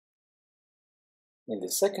In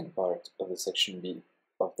the second part of the section B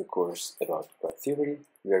of the course about graph theory,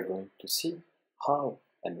 we are going to see how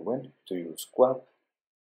and when to use graph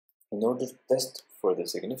in order to test for the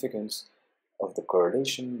significance of the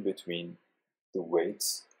correlation between the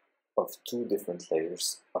weights of two different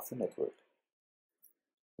layers of a network.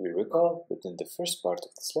 We recall that in the first part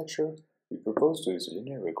of this lecture, we proposed to use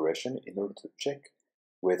linear regression in order to check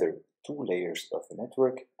whether two layers of a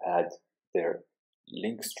network had their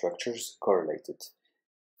link structures correlated.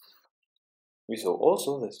 We saw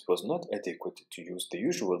also that it was not adequate to use the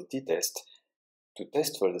usual t-test to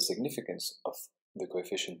test for the significance of the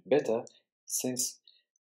coefficient beta, since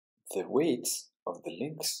the weights of the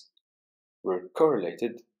links were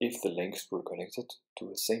correlated if the links were connected to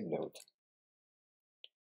the same node.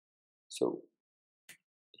 So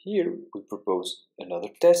here we propose another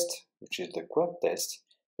test, which is the quad test,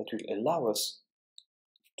 that will allow us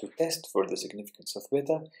to test for the significance of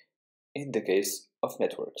beta in the case of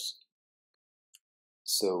networks.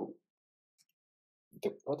 So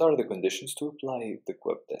what are the conditions to apply the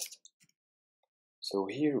quad test? So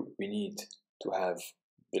here we need to have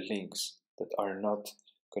the links that are not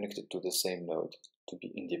connected to the same node to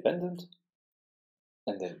be independent.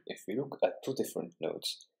 And then if we look at two different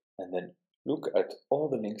nodes and then look at all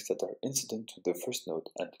the links that are incident to the first node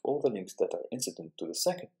and all the links that are incident to the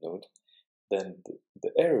second node, then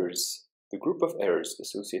the group of errors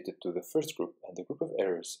associated to the first group and the group of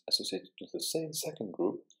errors associated to the same second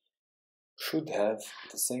group should have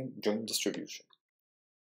the same joint distribution.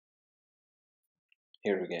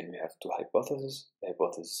 Here again we have two hypotheses.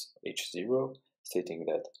 Hypothesis H0 stating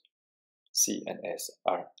that C and S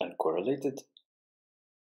are uncorrelated,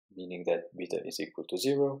 meaning that beta is equal to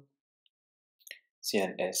 0. C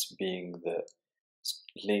and S being the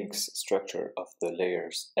links structure of the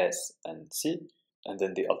layers S and C, and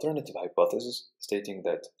then the alternative hypothesis stating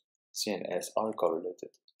that C and S are correlated.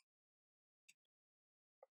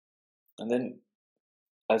 And then,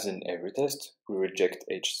 as in every test, we reject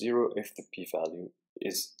H0 if the p-value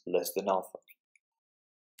is less than alpha.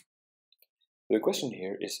 The question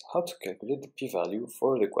here is how to calculate the p-value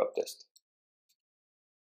for the quad test.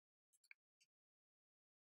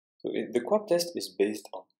 So the quad test is based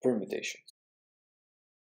on permutations.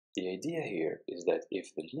 The idea here is that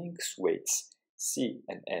if the links weights C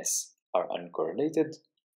and S are uncorrelated,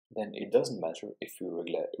 then it doesn't matter if we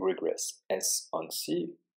regress S on C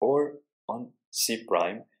or on C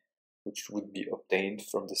prime, which would be obtained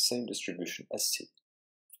from the same distribution as C,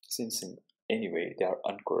 since in any way they are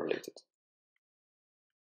uncorrelated.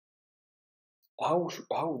 How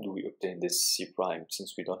do we obtain this C prime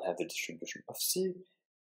since we don't have the distribution of C?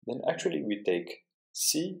 Then actually we take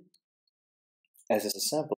C as a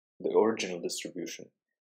sample of the original distribution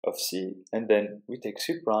of C, and then we take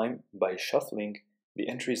C prime by shuffling the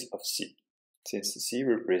entries of C, since C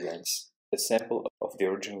represents a sample of the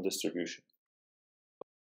original distribution.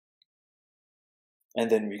 And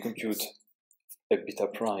then we compute a beta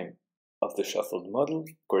prime of the shuffled model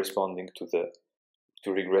corresponding to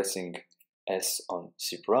regressing S on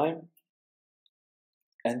C prime.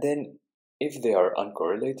 And then if they are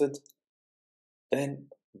uncorrelated, then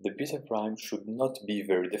the beta prime should not be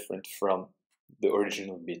very different from the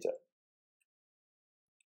original beta.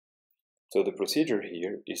 So the procedure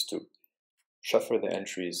here is to shuffle the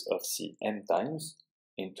entries of C m times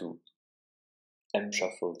into m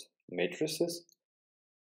shuffled matrices.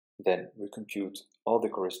 Then we compute all the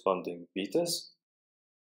corresponding betas,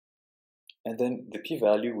 and then the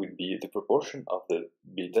p-value would be the proportion of the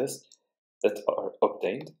betas that are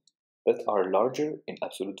obtained that are larger in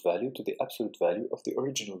absolute value to the absolute value of the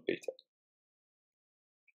original beta.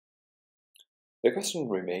 The question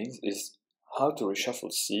remains is how to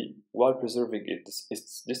reshuffle C while preserving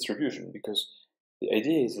its distribution, because the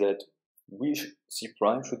idea is that C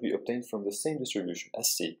prime should be obtained from the same distribution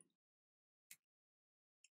as C.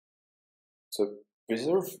 So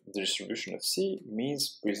preserve the distribution of C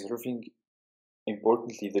means preserving,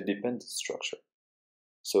 importantly, the dependent structure.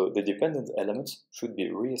 So the dependent elements should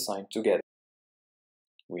be reassigned together.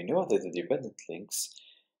 We know that the dependent links,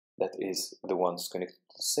 that is, the ones connected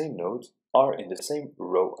to the same node, are in the same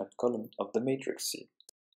row and column of the matrix C.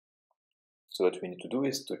 So what we need to do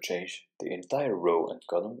is to change the entire row and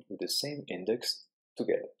column with the same index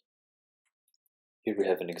together. Here we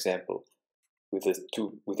have an example with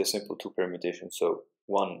a simple two permutation. So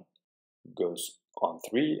 1 goes on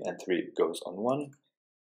 3 and 3 goes on 1.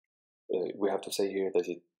 We have to say here that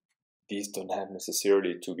these don't have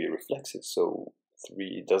necessarily to be reflexive, so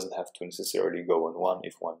 3 doesn't have to necessarily go on 1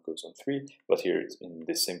 if 1 goes on 3, but here in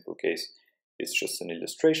this simple case it's just an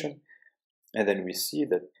illustration. And then we see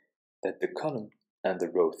that the column and the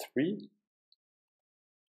row 3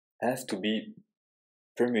 have to be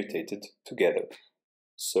permutated together.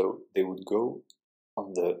 So they would go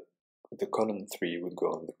on the column 3 would go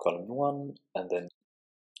on the column 1, and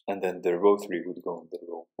then the row 3 would go on the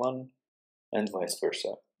row 1, and vice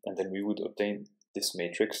versa. And then we would obtain this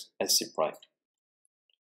matrix SC prime.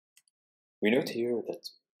 We note here that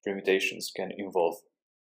permutations can involve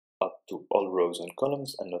up to all rows and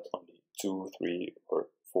columns and not only 2, 3, or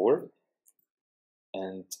 4.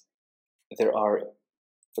 And there are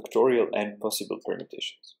factorial and possible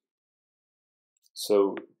permutations.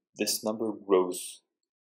 So this number grows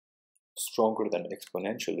stronger than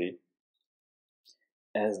exponentially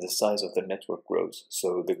as the size of the network grows.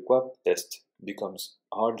 So the QAP test becomes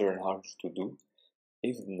harder and harder to do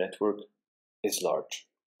if the network is large,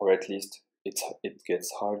 or at least it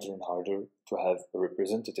gets harder and harder to have a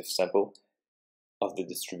representative sample of the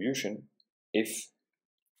distribution if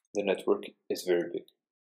the network is very big.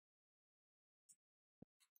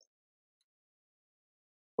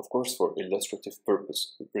 Of course, for illustrative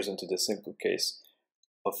purpose, we presented a simple case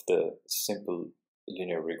of the simple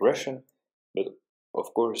linear regression, but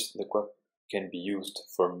of course the QAP can be used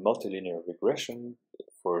for multilinear regression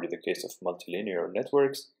for the case of multilinear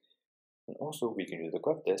networks, and also we can use the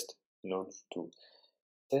QAP test in order to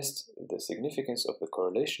test the significance of the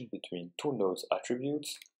correlation between two nodes'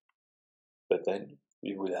 attributes, but then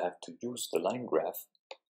we will have to use the line graph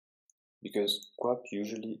because QAP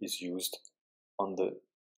usually is used on the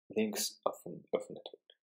links of a network.